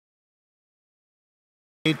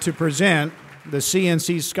To present the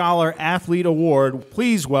CNC Scholar Athlete Award,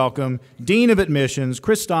 please welcome Dean of Admissions,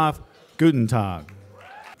 Christoph Gutentag.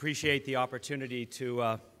 Appreciate the opportunity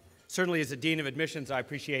to, certainly as a Dean of Admissions, I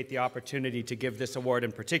appreciate the opportunity to give this award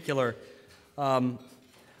in particular.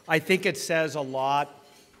 I think it says a lot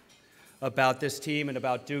about this team and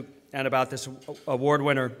about Duke and about this award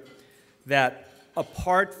winner that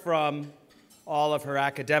apart from all of her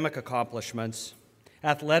academic accomplishments,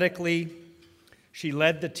 athletically, she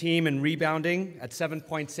led the team in rebounding at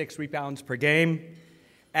 7.6 rebounds per game,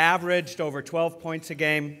 averaged over 12 points a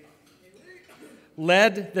game,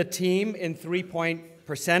 led the team in three-point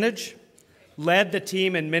percentage, led the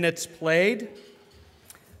team in minutes played,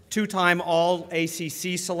 two-time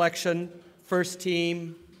All-ACC selection, first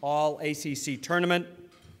team All-ACC tournament,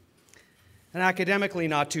 and academically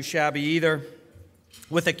not too shabby either,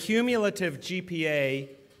 with a cumulative GPA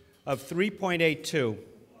of 3.82.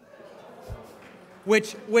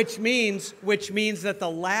 Which means that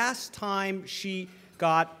the last time she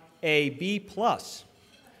got a B+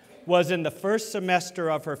 was in the first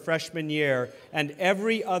semester of her freshman year, and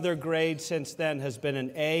every other grade since then has been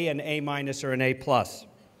an A, an A-, or an A+.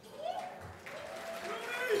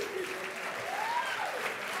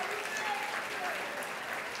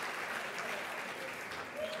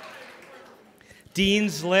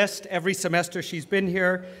 Dean's List, every semester she's been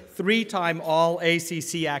here, three-time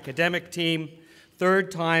All-ACC academic team,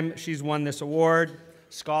 third time she's won this award,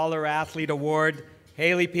 Scholar Athlete Award,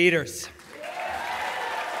 Haley Peters.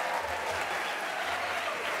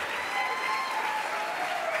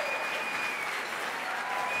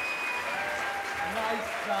 Nice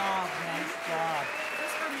job, nice job.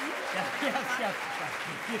 This for me? Yes,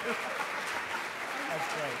 thank you. That's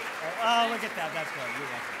great. Oh, look at that, that's great. You're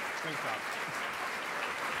welcome. Great job.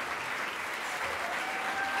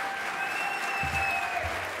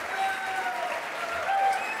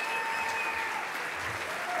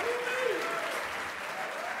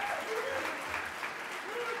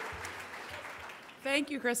 Thank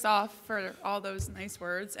you, Christoph, for all those nice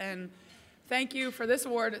words, and thank you for this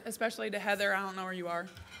award, especially to Heather, I don't know where you are,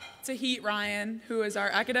 to Heat Ryan, who is our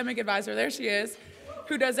academic advisor, there she is,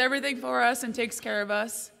 who does everything for us and takes care of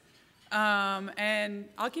us. And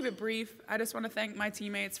I'll keep it brief. I just want to thank my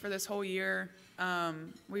teammates for this whole year.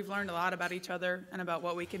 We've learned a lot about each other and about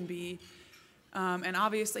what we can be. And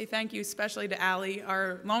obviously, thank you especially to Allie,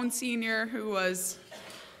 our lone senior, who was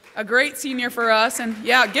a great senior for us, and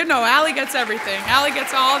yeah, Allie gets everything. Allie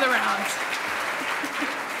gets all the rounds.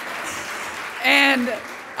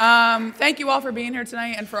 And thank you all for being here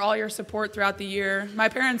tonight and for all your support throughout the year. My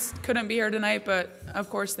parents couldn't be here tonight, but of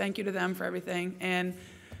course, thank you to them for everything. And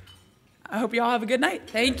I hope you all have a good night.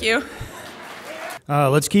 Thank you.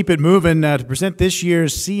 Let's keep it moving. To present this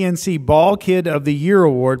year's CNC Ball Kid of the Year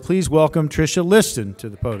Award, please welcome Tricia Liston to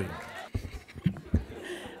the podium.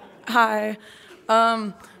 Hi.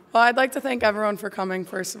 Well, I'd like to thank everyone for coming,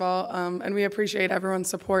 first of all, and we appreciate everyone's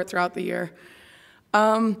support throughout the year.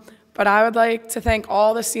 But I would like to thank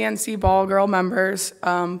all the CNC Ball Girl members,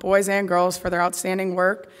 boys and girls, for their outstanding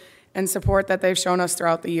work and support that they've shown us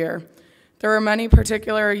throughout the year. There were many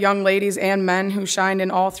particular young ladies and men who shined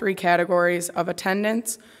in all three categories of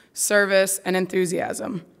attendance, service, and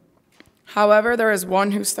enthusiasm. However, there is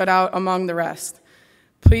one who stood out among the rest.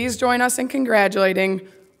 Please join us in congratulating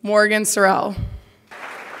Morgan Sorrell.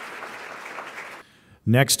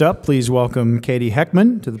 Next up, please welcome Katie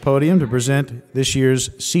Heckman to the podium to present this year's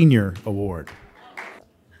Senior Award.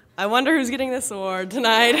 I wonder who's getting this award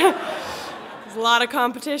tonight. There's a lot of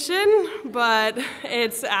competition, but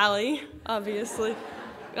it's Allie, obviously.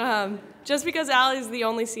 Just because Allie's the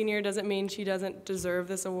only senior doesn't mean she doesn't deserve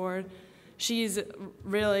this award. She's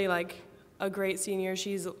really a great senior.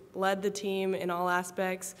 She's led the team in all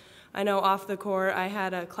aspects. I know off the court, I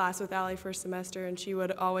had a class with Allie first semester, and she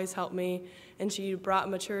would always help me, and she brought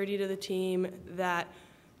maturity to the team that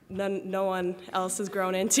no one else has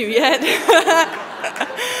grown into yet.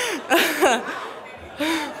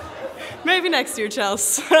 Maybe next year,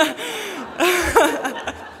 Chelsea.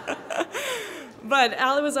 But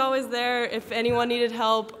Allie was always there if anyone needed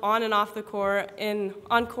help on and off the court. And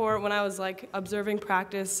on court, when I was observing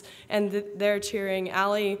practice and they're cheering,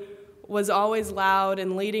 Allie was always loud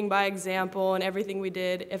and leading by example in everything we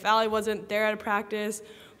did. If Allie wasn't there at a practice,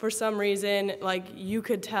 for some reason, you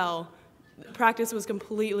could tell, practice was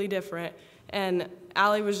completely different. And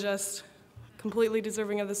Allie was just completely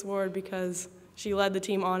deserving of this award because she led the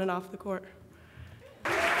team on and off the court.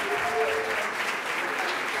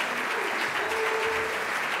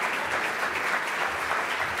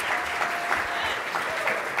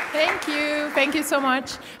 Thank you so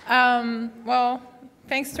much. Well,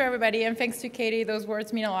 Thanks to everybody, and thanks to Katie. Those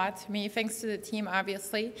words mean a lot to me. Thanks to the team,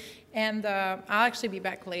 obviously. And I'll actually be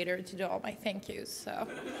back later to do all my thank yous. So.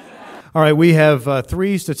 All right, we have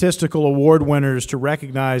 3 statistical award winners to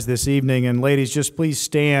recognize this evening. And ladies, just please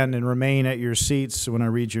stand and remain at your seats when I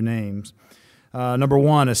read your names. Number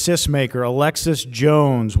 1, assist maker, Alexis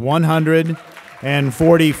Jones,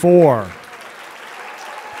 144.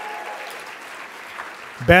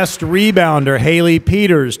 Best rebounder, Haley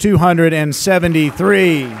Peters,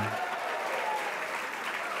 273.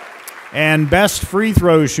 And best free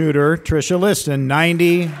throw shooter, Tricia Liston,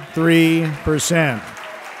 93%.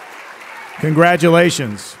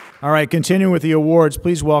 Congratulations. All right, continuing with the awards,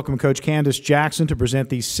 please welcome Coach Candace Jackson to present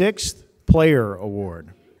the 6th Player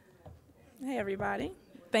Award. Hey, everybody.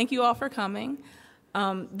 Thank you all for coming.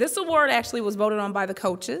 This award actually was voted on by the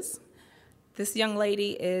coaches. This young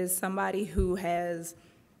lady is somebody who has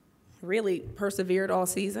really persevered all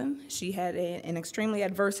season. She had an extremely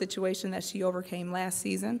adverse situation that she overcame last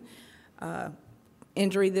season.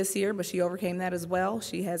 Injury this year, but she overcame that as well.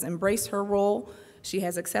 She has embraced her role. She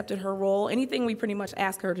has accepted her role. Anything we pretty much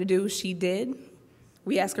asked her to do, she did.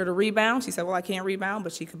 We asked her to rebound. She said, well, I can't rebound,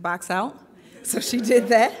 but she could box out. So she did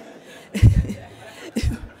that.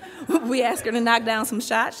 We asked her to knock down some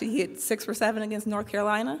shots. She hit 6 for 7 against North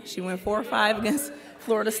Carolina. She went 4 or 5 against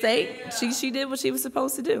Florida State. She did what she was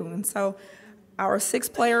supposed to do. And so our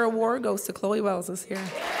 6th Player Award goes to Chloe Wells this year.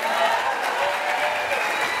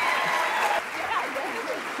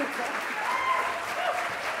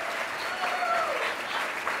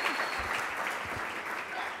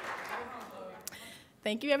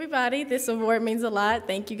 Thank you, everybody. This award means a lot.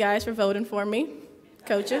 Thank you guys for voting for me,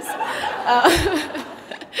 coaches.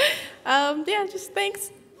 Yeah, just thanks.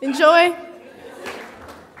 Enjoy.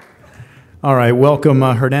 All right, welcome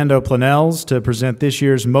Hernando Planels to present this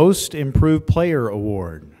year's Most Improved Player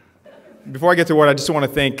Award. Before I get to the award, I just want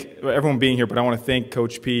to thank everyone being here, but I want to thank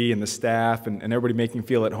Coach P and the staff and everybody making me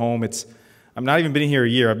feel at home. I'm not even been here a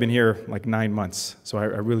year. I've been here like 9 months. So I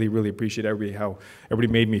really, really appreciate how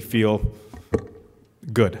everybody made me feel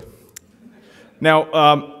good.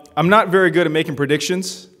 Now, I'm not very good at making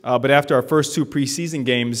predictions, but after our first 2 preseason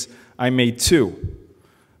games, I made 2.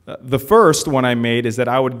 The first one I made is that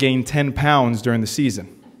I would gain 10 pounds during the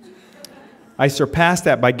season. I surpassed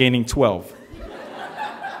that by gaining 12.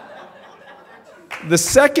 The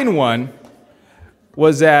second one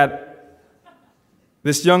was that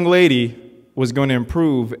this young lady was going to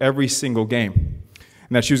improve every single game,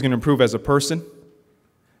 and that she was going to improve as a person,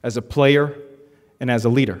 as a player, and as a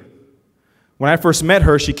leader. When I first met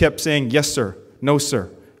her, she kept saying, yes, sir, no, sir,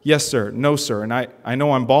 yes, sir, no, sir. And I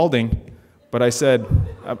know I'm balding, but I said,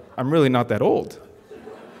 I'm really not that old.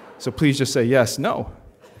 So please just say yes, no.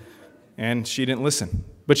 And she didn't listen.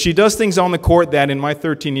 But she does things on the court that in my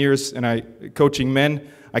 13 years coaching men,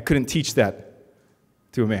 I couldn't teach that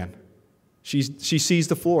to a man. She sees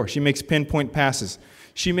the floor. She makes pinpoint passes.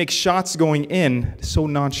 She makes shots going in so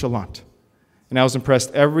nonchalant. And I was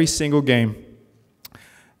impressed every single game.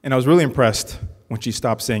 And I was really impressed when she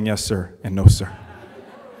stopped saying yes, sir, and no, sir.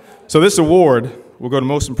 So this award will go to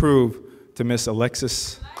Most Improved to Miss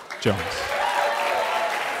Alexis Jones.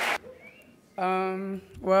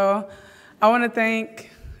 Well, I want to thank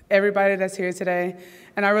everybody that's here today,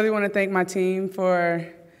 and I really want to thank my team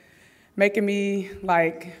for making me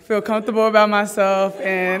feel comfortable about myself,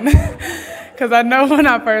 and because I know when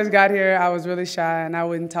I first got here, I was really shy and I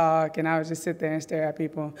wouldn't talk, and I would just sit there and stare at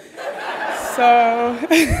people. So,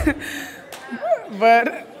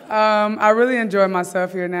 but I really enjoy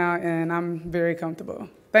myself here now, and I'm very comfortable.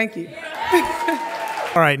 Thank you.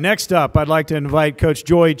 All right, next up, I'd like to invite Coach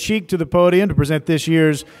Joy Cheek to the podium to present this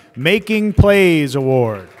year's Making Plays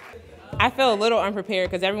Award. I feel a little unprepared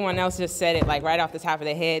because everyone else just said it right off the top of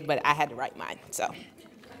their head, but I had to write mine, so. All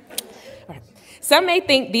right. Some may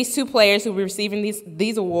think these 2 players who will be receiving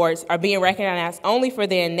these awards are being recognized only for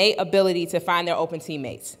their innate ability to find their open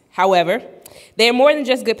teammates. However, they are more than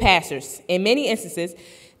just good passers. In many instances,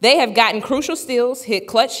 they have gotten crucial steals, hit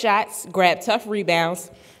clutch shots, grabbed tough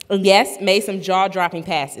rebounds, and yes, made some jaw-dropping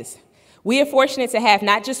passes. We are fortunate to have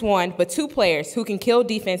not just 1, but 2 players who can kill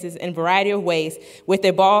defenses in a variety of ways with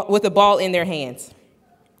the ball in their hands.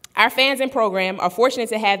 Our fans and program are fortunate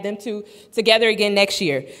to have them 2 together again next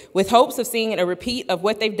year, with hopes of seeing a repeat of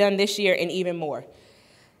what they've done this year and even more.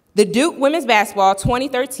 The Duke Women's Basketball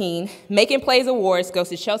 2013 Making Plays Awards goes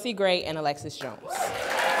to Chelsea Gray and Alexis Jones.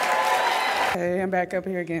 Hey, I'm back up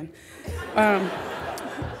here again. I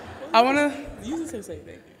want to... You can say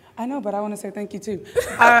thank you. I know, but I want to say thank you, too.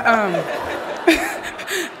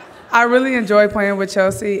 I really enjoyed playing with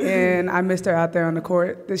Chelsea, and I missed her out there on the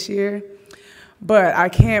court this year. But I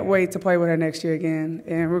can't wait to play with her next year again,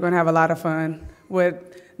 and we're going to have a lot of fun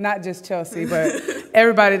with not just Chelsea, but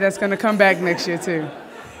everybody that's going to come back next year too.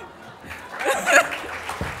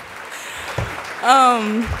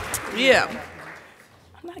 Yeah.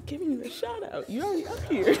 I'm not giving you a shout out. You're already up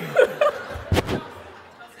here.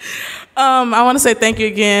 I want to say thank you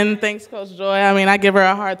again. Thanks, Coach Joy. I mean, I give her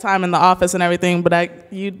a hard time in the office and everything,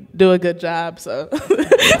 but you do a good job, so.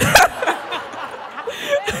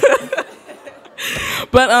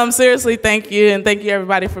 But seriously, thank you, and thank you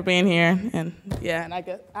everybody for being here. And yeah, and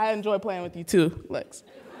I enjoy playing with you too, Lex.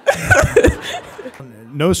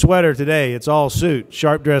 No sweater today. It's all suit.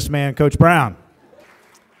 Sharp-dressed man, Coach Brown.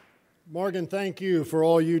 Morgan, thank you for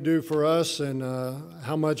all you do for us and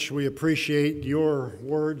how much we appreciate your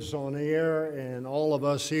words on air, and all of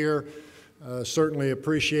us here certainly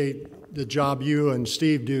appreciate the job you and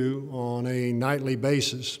Steve do on a nightly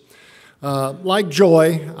basis. Like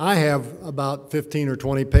Joy, I have about 15 or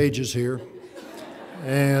 20 pages here,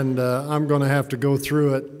 and I'm going to have to go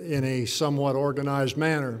through it in a somewhat organized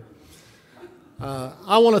manner.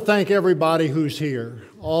 I want to thank everybody who's here,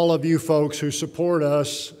 all of you folks who support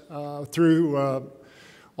us through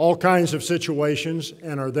all kinds of situations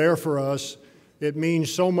and are there for us. It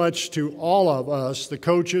means so much to all of us, the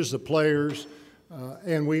coaches, the players,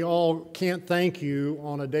 and we all can't thank you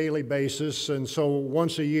on a daily basis. And so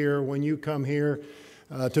once a year when you come here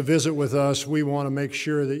to visit with us, we want to make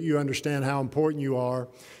sure that you understand how important you are.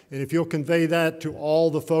 And if you'll convey that to all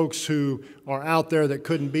the folks who are out there that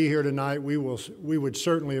couldn't be here tonight, we would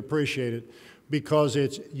certainly appreciate it, because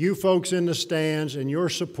it's you folks in the stands and your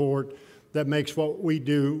support that makes what we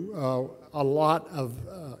do a lot of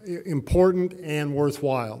important and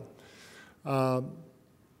worthwhile.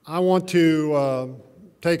 I want to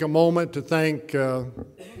take a moment to thank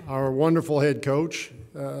our wonderful head coach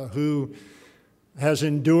who has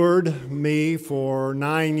endured me for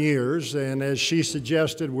 9 years, and as she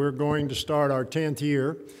suggested, we're going to start our 10th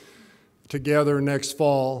year together next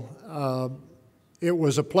fall. It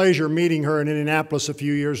was a pleasure meeting her in Indianapolis a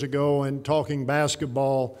few years ago and talking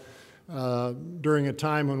basketball during a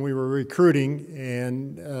time when we were recruiting,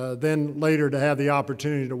 and then later to have the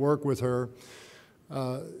opportunity to work with her.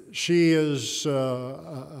 She is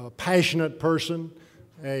a passionate person,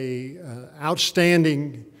 an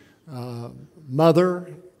outstanding mother,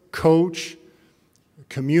 coach,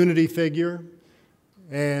 community figure,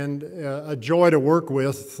 and a joy to work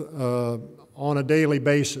with on a daily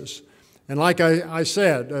basis. And like I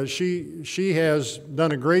said, she has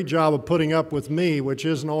done a great job of putting up with me, which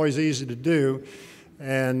isn't always easy to do.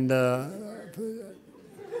 And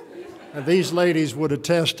these ladies would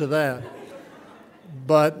attest to that.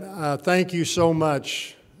 But thank you so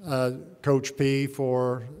much, Coach P,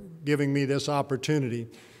 for giving me this opportunity.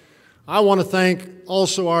 I want to thank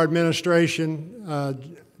also our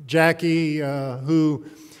administration, Jackie, who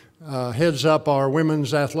heads up our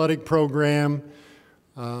women's athletic program,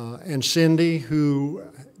 and Cindy, who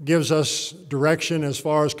gives us direction as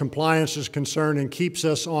far as compliance is concerned and keeps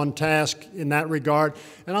us on task in that regard.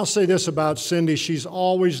 And I'll say this about Cindy, she's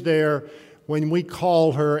always there when we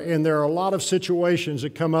call her, and there are a lot of situations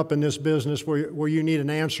that come up in this business where you need an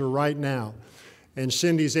answer right now. And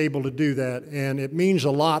Cindy's able to do that, and it means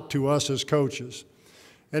a lot to us as coaches.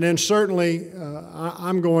 And then certainly,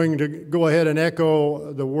 I'm going to go ahead and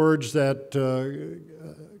echo the words that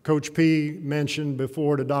Coach P mentioned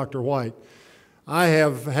before to Dr. White. I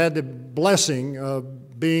have had the blessing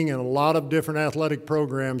of being in a lot of different athletic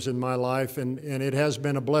programs in my life, and it has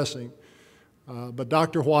been a blessing. But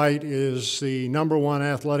Dr. White is the #1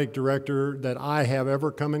 athletic director that I have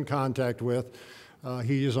ever come in contact with.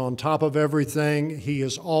 He is on top of everything. He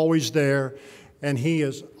is always there, and he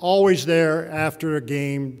is always there after a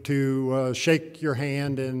game to shake your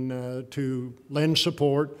hand and to lend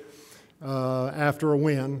support after a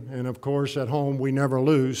win. And of course, at home, we never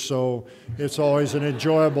lose, so it's always an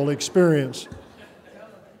enjoyable experience.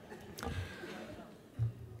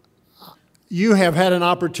 You have had an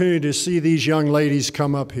opportunity to see these young ladies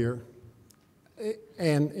come up here,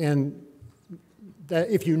 and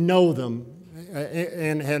that if you know them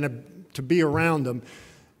and to be around them,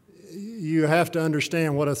 you have to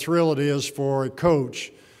understand what a thrill it is for a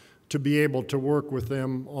coach to be able to work with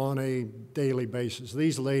them on a daily basis.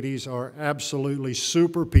 These ladies are absolutely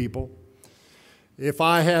super people. If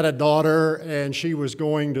I had a daughter and she was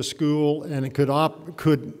going to school and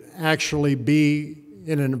could actually be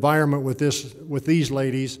in an environment with these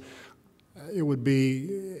ladies, it would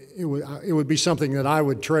be something that I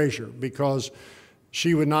would treasure, because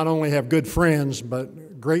she would not only have good friends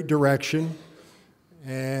but great direction,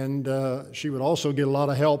 and she would also get a lot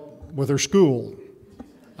of help with her school.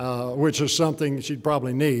 which is something she'd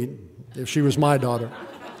probably need if she was my daughter.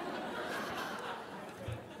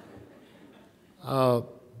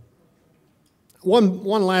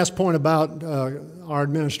 One last point about our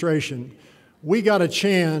administration. We got a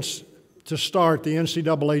chance to start the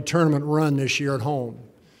NCAA tournament run this year at home.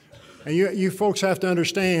 And you folks have to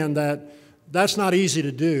understand that that's not easy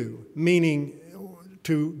to do, meaning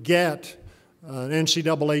to get an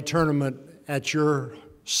NCAA tournament at your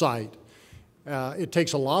site. It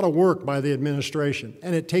takes a lot of work by the administration,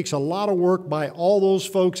 and it takes a lot of work by all those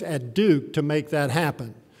folks at Duke to make that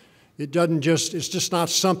happen. It's just not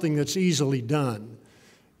something that's easily done.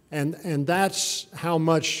 And that's how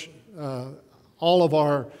much all of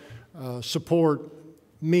our support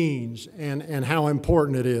means and how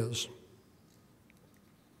important it is.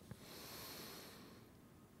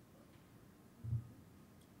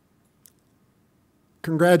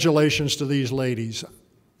 Congratulations to these ladies.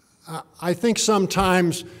 I think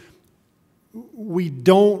sometimes we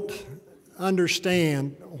don't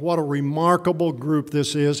understand what a remarkable group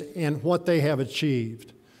this is and what they have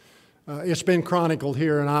achieved. It's been chronicled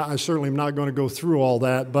here, and I certainly am not going to go through all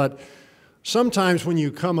that, but sometimes when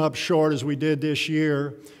you come up short, as we did this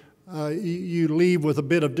year, you leave with a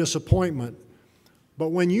bit of disappointment. But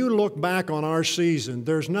when you look back on our season,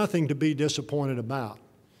 there's nothing to be disappointed about.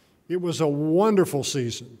 It was a wonderful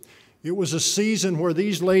season. It was a season where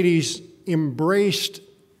these ladies embraced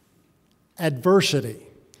adversity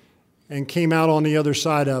and came out on the other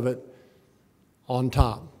side of it on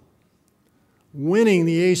top. Winning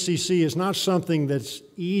the ACC is not something that's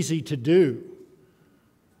easy to do.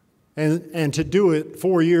 And to do it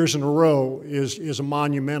 4 years in a row is a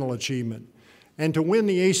monumental achievement. And to win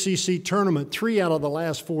the ACC tournament 3 out of the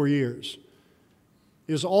last 4 years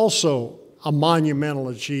is also a monumental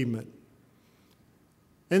achievement.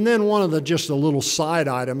 And then one of the just the little side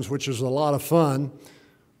items, which was a lot of fun,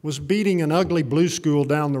 was beating an ugly blue school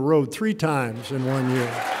down the road 3 times in 1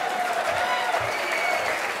 year.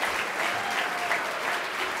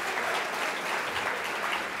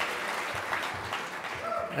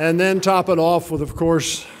 And then top it off with, of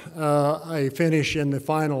course, a finish in the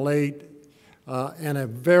Final 8 and a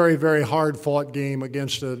very, very hard-fought game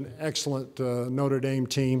against an excellent Notre Dame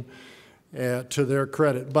team, to their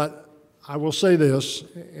credit. But I will say this,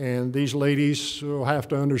 and these ladies will have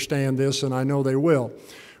to understand this, and I know they will.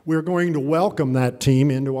 We're going to welcome that team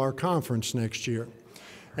into our conference next year.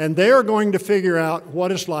 And they are going to figure out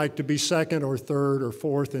what it's like to be second or third or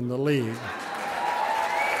fourth in the league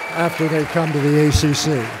after they come to the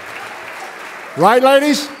ACC. Right,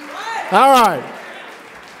 ladies? All right.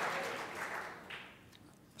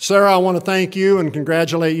 Sarah, I want to thank you and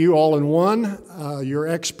congratulate you all in one. Your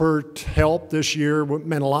expert help this year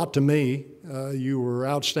meant a lot to me. You were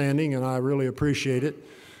outstanding, and I really appreciate it.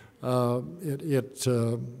 It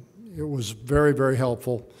was very, very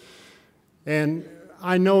helpful. And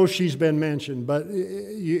I know she's been mentioned, but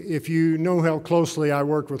if you know how closely I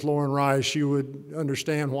worked with Lauren Rice, you would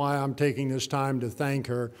understand why I'm taking this time to thank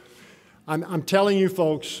her. I'm telling you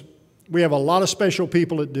folks, we have a lot of special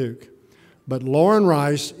people at Duke, but Lauren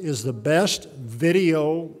Rice is the best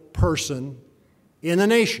video person in the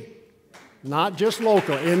nation, not just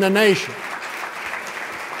local, in the nation.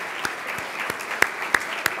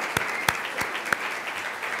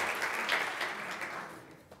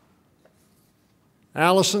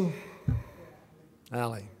 Allison,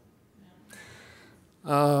 Allie.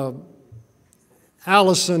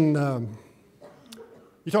 Allison,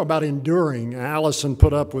 you talk about enduring. Allison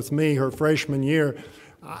put up with me her freshman year.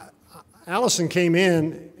 Allison came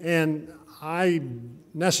in, and I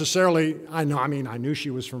knew she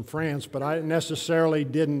was from France, but I necessarily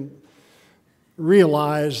didn't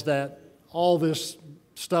realize that all this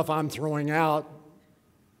stuff I'm throwing out,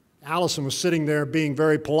 Allison was sitting there being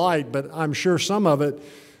very polite, but I'm sure some of it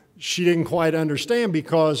she didn't quite understand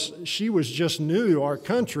because she was just new to our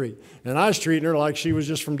country. And I was treating her like she was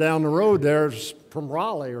just from down the road there, from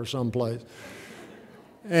Raleigh or someplace.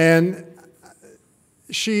 And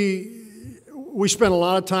we spent a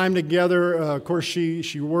lot of time together. Of course,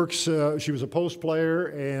 she works, she was a post player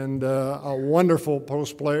and a wonderful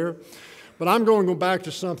post player. But I'm going to go back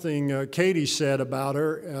to something Katie said about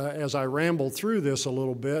her as I rambled through this a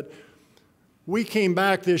little bit. We came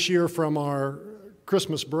back this year from our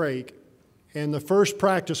Christmas break, and the first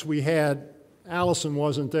practice we had, Allison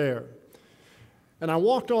wasn't there. And I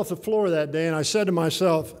walked off the floor that day and I said to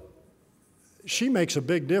myself, she makes a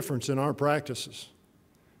big difference in our practices.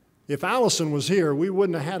 If Allison was here, we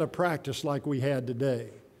wouldn't have had a practice like we had today.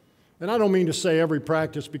 And I don't mean to say every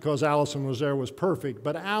practice because Allison was there was perfect,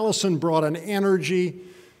 but Allison brought an energy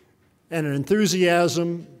and an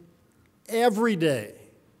enthusiasm every day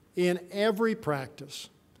in every practice.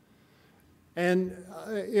 And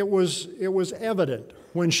it was evident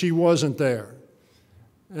when she wasn't there.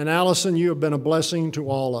 And Allison, you have been a blessing to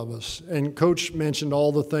all of us. And Coach mentioned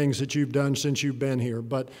all the things that you've done since you've been here.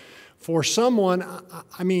 But for someone,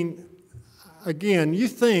 I mean, again, you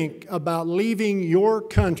think about leaving your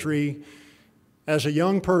country as a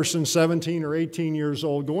young person, 17 or 18 years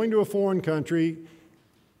old, going to a foreign country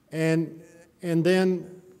and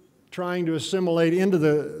then trying to assimilate into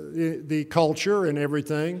the culture and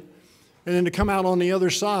everything, and then to come out on the other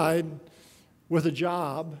side with a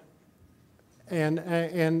job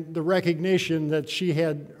and the recognition that she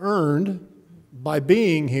had earned by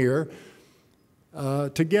being here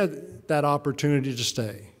to get that opportunity to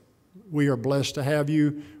stay. We are blessed to have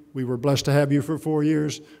you. We were blessed to have you for 4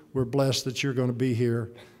 years. We're blessed that you're going to be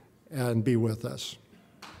here and be with us.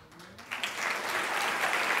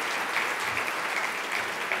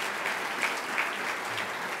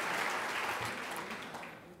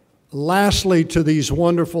 Lastly, to these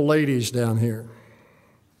wonderful ladies down here,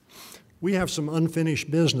 we have some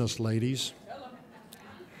unfinished business, ladies.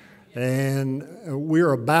 And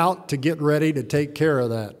we're about to get ready to take care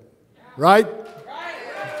of that. Right?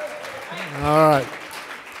 All right.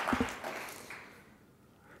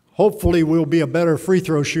 Hopefully we'll be a better free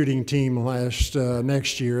throw shooting team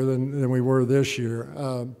next year than we were this year.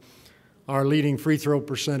 Our leading free throw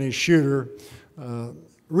percentage shooter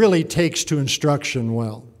really takes to instruction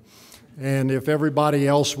well. And if everybody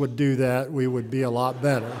else would do that, we would be a lot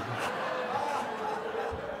better.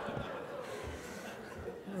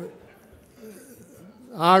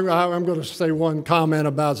 I'm going to say one comment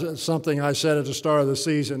about something I said at the start of the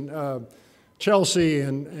season. Chelsea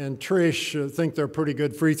and Trish think they're pretty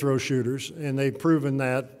good free throw shooters, and they've proven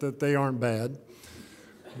that they aren't bad.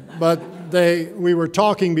 But we were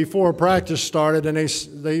talking before practice started, and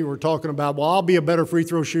they were talking about, well, I'll be a better free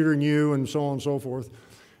throw shooter than you, and so on and so forth.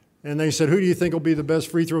 And they said, who do you think will be the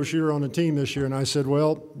best free throw shooter on the team this year? And I said,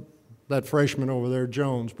 well, that freshman over there,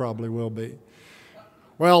 Jones, probably will be.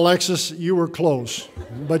 Well, Alexis, you were close,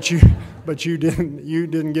 but you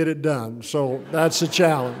didn't get it done. So that's a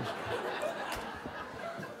challenge.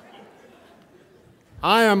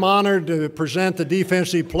 I am honored to present the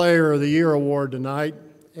Defensive Player of the Year award tonight,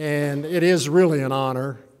 and it is really an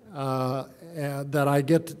honor that I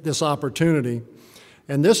get this opportunity.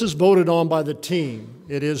 And this is voted on by the team.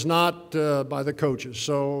 It is not by the coaches.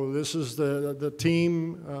 So this is the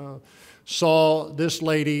team saw this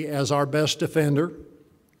lady as our best defender.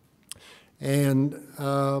 And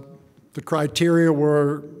the criteria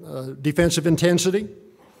were defensive intensity,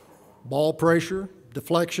 ball pressure,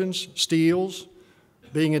 deflections, steals,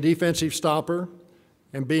 being a defensive stopper,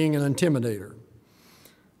 and being an intimidator.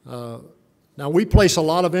 Now, we place a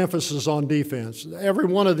lot of emphasis on defense. Every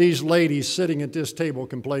one of these ladies sitting at this table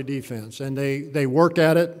can play defense, and they work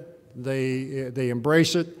at it, they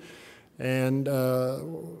embrace it, and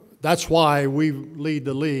that's why we lead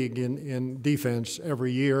the league in defense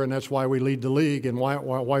every year, and that's why we lead the league and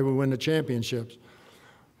why we win the championships.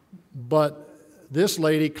 But this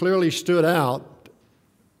lady clearly stood out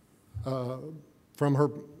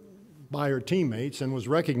by her teammates and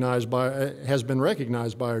has been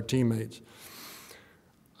recognized by her teammates.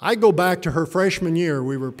 I go back to her freshman year.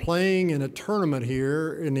 We were playing in a tournament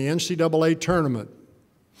here in the NCAA tournament.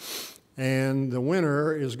 And the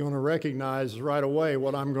winner is going to recognize right away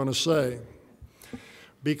what I'm going to say.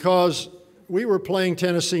 Because we were playing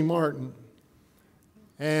Tennessee Martin.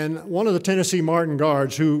 And one of the Tennessee Martin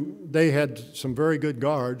guards, who they had some very good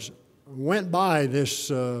guards, went by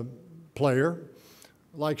this player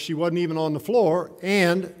like she wasn't even on the floor.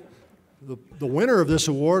 And the winner of this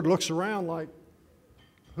award looks around like,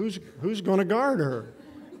 who's going to guard her?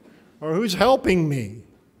 Or who's helping me?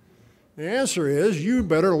 The answer is, you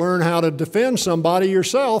better learn how to defend somebody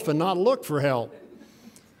yourself and not look for help.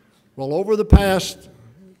 Well, over the past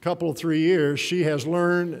couple of 3 years, she has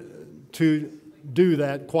learned to do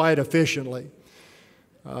that quite efficiently.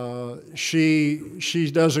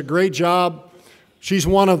 She does a great job. She's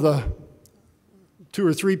one of the 2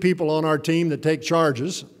 or 3 people on our team that take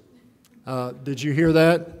charges. Did you hear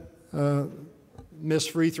that, Miss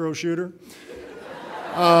Free Throw Shooter?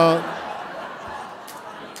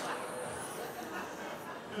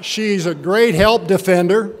 She's a great help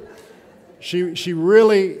defender. She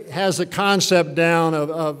really has a concept down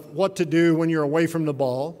of what to do when you're away from the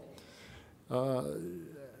ball.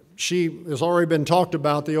 She has already been talked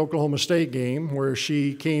about the Oklahoma State game where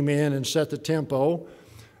she came in and set the tempo.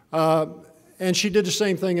 And she did the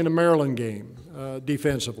same thing in the Maryland game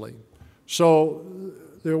defensively. So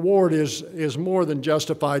the award is more than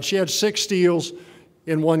justified. She had 6 steals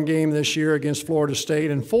in one game this year against Florida State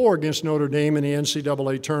and 4 against Notre Dame in the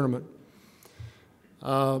NCAA tournament.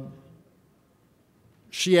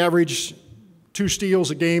 She averaged 2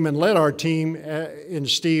 steals a game and led our team in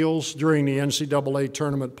steals during the NCAA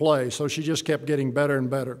tournament play. So she just kept getting better and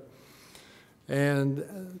better. And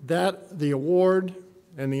the award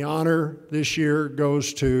and the honor this year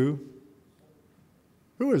goes to,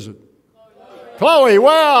 who is it? Chloe,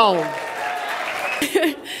 well.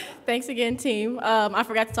 Thanks again, team. I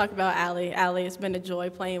forgot to talk about Allie. Allie, it's been a joy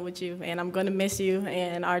playing with you, and I'm going to miss you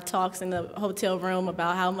and our talks in the hotel room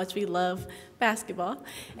about how much we love basketball.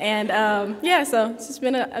 And yeah, so it's just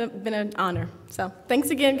been an honor. So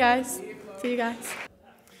thanks again, guys. See you guys.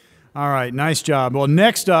 All right, nice job. Well,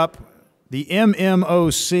 next up, the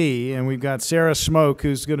MMOC, and we've got Sarah Smoke,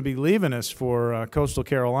 who's going to be leaving us for Coastal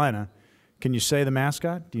Carolina. Can you say the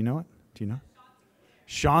mascot? Do you know it? Do you know?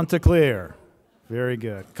 Chanticleer. Very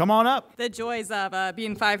good. Come on up. The joys of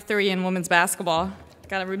being 5'3" in women's basketball.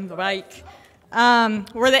 Got to read the mic.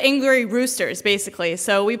 We're the Angry Roosters, basically.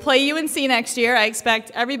 So we play UNC next year. I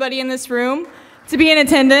expect everybody in this room to be in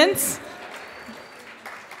attendance.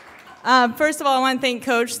 First of all, I want to thank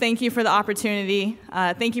Coach. Thank you for the opportunity.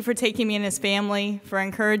 Thank you for taking me in his family, for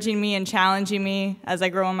encouraging me and challenging me as I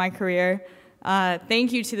grow in my career.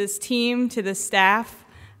 Thank you to this team, to the staff.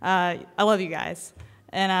 I love you guys.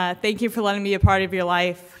 And thank you for letting me be a part of your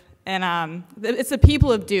life. And it's the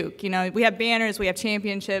people of Duke. You know, we have banners, we have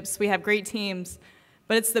championships, we have great teams,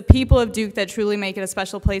 but it's the people of Duke that truly make it a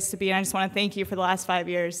special place to be. And I just want to thank you for the last 5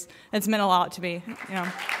 years. It's meant a lot to me. You know.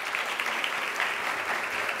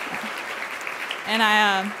 And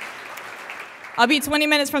I'll be 20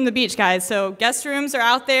 minutes from the beach, guys. So guest rooms are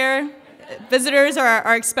out there. Visitors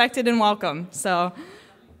are expected and welcome. So,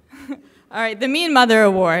 all right, the Mean Mother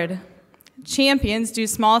Award. Champions do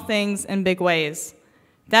small things in big ways.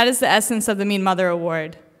 That is the essence of the Mean Mother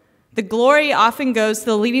Award. The glory often goes to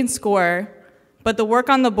the leading scorer, but the work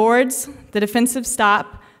on the boards, the defensive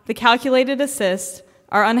stop, the calculated assist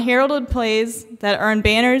are unheralded plays that earn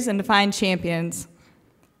banners and define champions.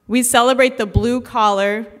 We celebrate the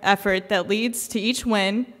blue-collar effort that leads to each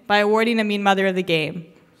win by awarding a Mean Mother of the game.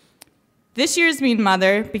 This year's Mean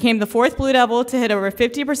Mother became the 4th Blue Devil to hit over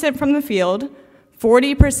 50% from the field,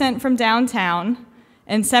 40% from downtown,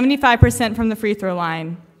 and 75% from the free throw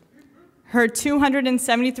line. Her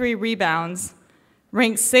 273 rebounds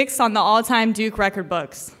ranked 6th on the all-time Duke record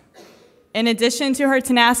books. In addition to her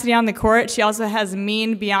tenacity on the court, she also has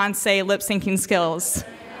mean Beyonce lip-syncing skills.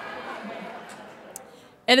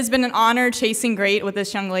 It has been an honor chasing great with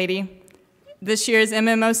this young lady. This year's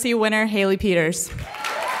MMOC winner, Haley Peters.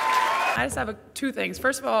 I just have 2 things.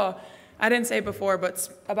 First of all, I didn't say it before, but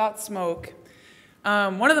about smoke.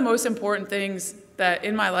 One of the most important things that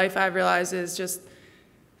in my life I've realized is just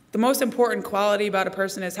the most important quality about a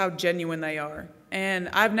person is how genuine they are. And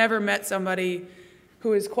I've never met somebody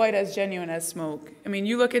who is quite as genuine as Smoke. I mean,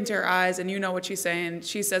 you look into her eyes and you know what she's saying.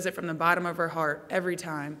 She says it from the bottom of her heart every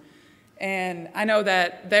time. And I know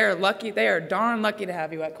that they're lucky, they are darn lucky to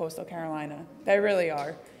have you at Coastal Carolina. They really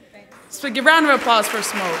are. Thanks. So give a round of applause for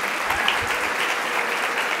Smoke.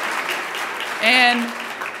 And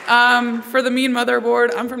for the Mean Mother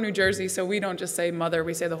Award, I'm from New Jersey, so we don't just say mother,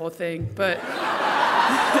 we say the whole thing. But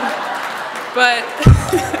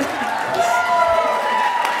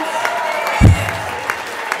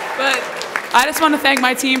I just want to thank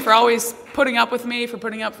my team for always putting up with me, for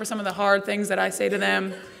putting up for some of the hard things that I say to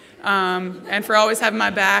them, and for always having my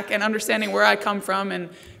back and understanding where I come from. And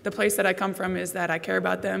the place that I come from is that I care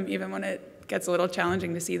about them, even when it gets a little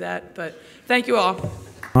challenging to see that. But thank you all.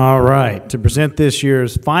 All right. To present this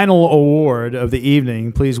year's final award of the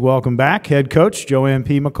evening, please welcome back head coach Joanne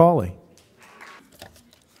P. McCauley.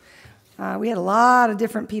 We had a lot of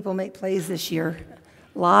different people make plays this year.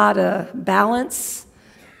 A lot of balance,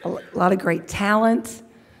 a lot of great talent,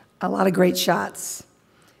 a lot of great shots.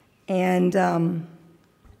 And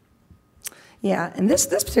yeah, and this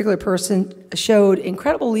particular person showed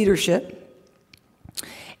incredible leadership,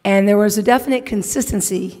 and there was a definite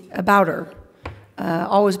consistency about her.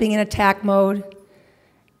 Always being in attack mode,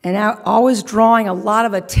 and always drawing a lot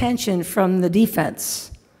of attention from the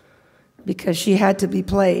defense because she had to be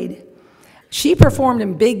played. She performed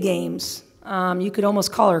in big games. You could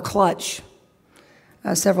almost call her clutch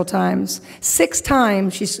several times. 6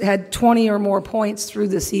 times she's had 20 or more points through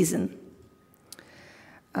the season.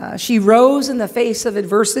 She rose in the face of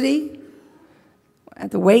adversity.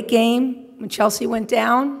 At the weight game, when Chelsea went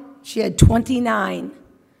down, she had 29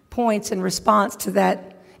 points in response to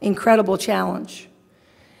that incredible challenge.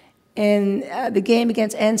 In the game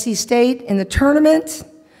against NC State in the tournament,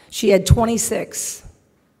 she had 26.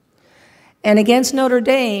 And against Notre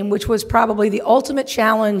Dame, which was probably the ultimate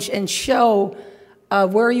challenge and show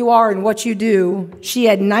of where you are and what you do, she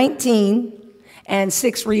had 19 and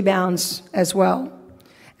 6 rebounds as well.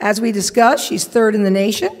 As we discussed, she's third in the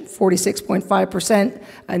nation, 46.5%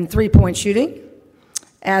 in three-point shooting.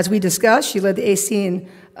 As we discussed, she led the AC in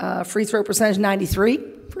free throw percentage,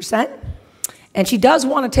 93%. And she does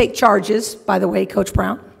want to take charges, by the way, Coach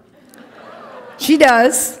Brown. She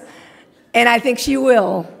does, and I think she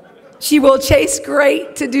will. She will chase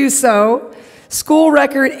great to do so. School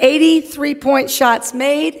record 83-point shots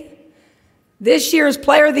made. This year's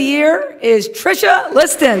Player of the Year is Tricia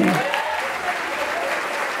Liston.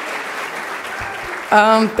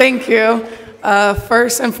 Thank you.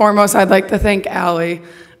 First and foremost, I'd like to thank Allie.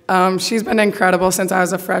 She's been incredible since I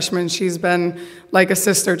was a freshman. She's been like a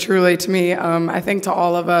sister truly to me. I think to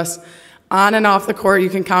all of us, on and off the court, you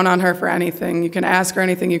can count on her for anything. You can ask her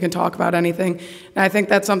anything, you can talk about anything. And I think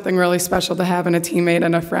that's something really special to have in a teammate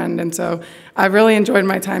and a friend. And so I really enjoyed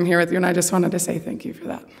my time here with you, and I just wanted to say thank you for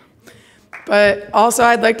that. But also,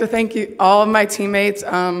 I'd like to thank you, all of my teammates.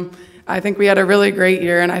 I think we had a really great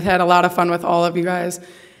year, and I've had a lot of fun with all of you guys.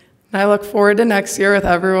 And I look forward to next year with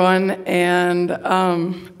everyone, and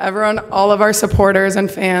everyone, all of our supporters and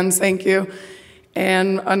fans, thank you.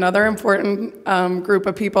 And another important group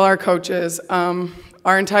of people, our coaches.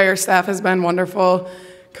 Our entire staff has been wonderful.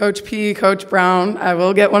 Coach P, Coach Brown, I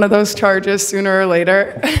will get one of those charges sooner or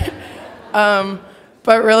later.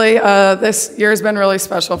 But really, this year has been really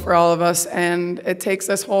special for all of us, and it takes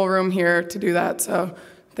this whole room here to do that, so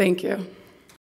thank you.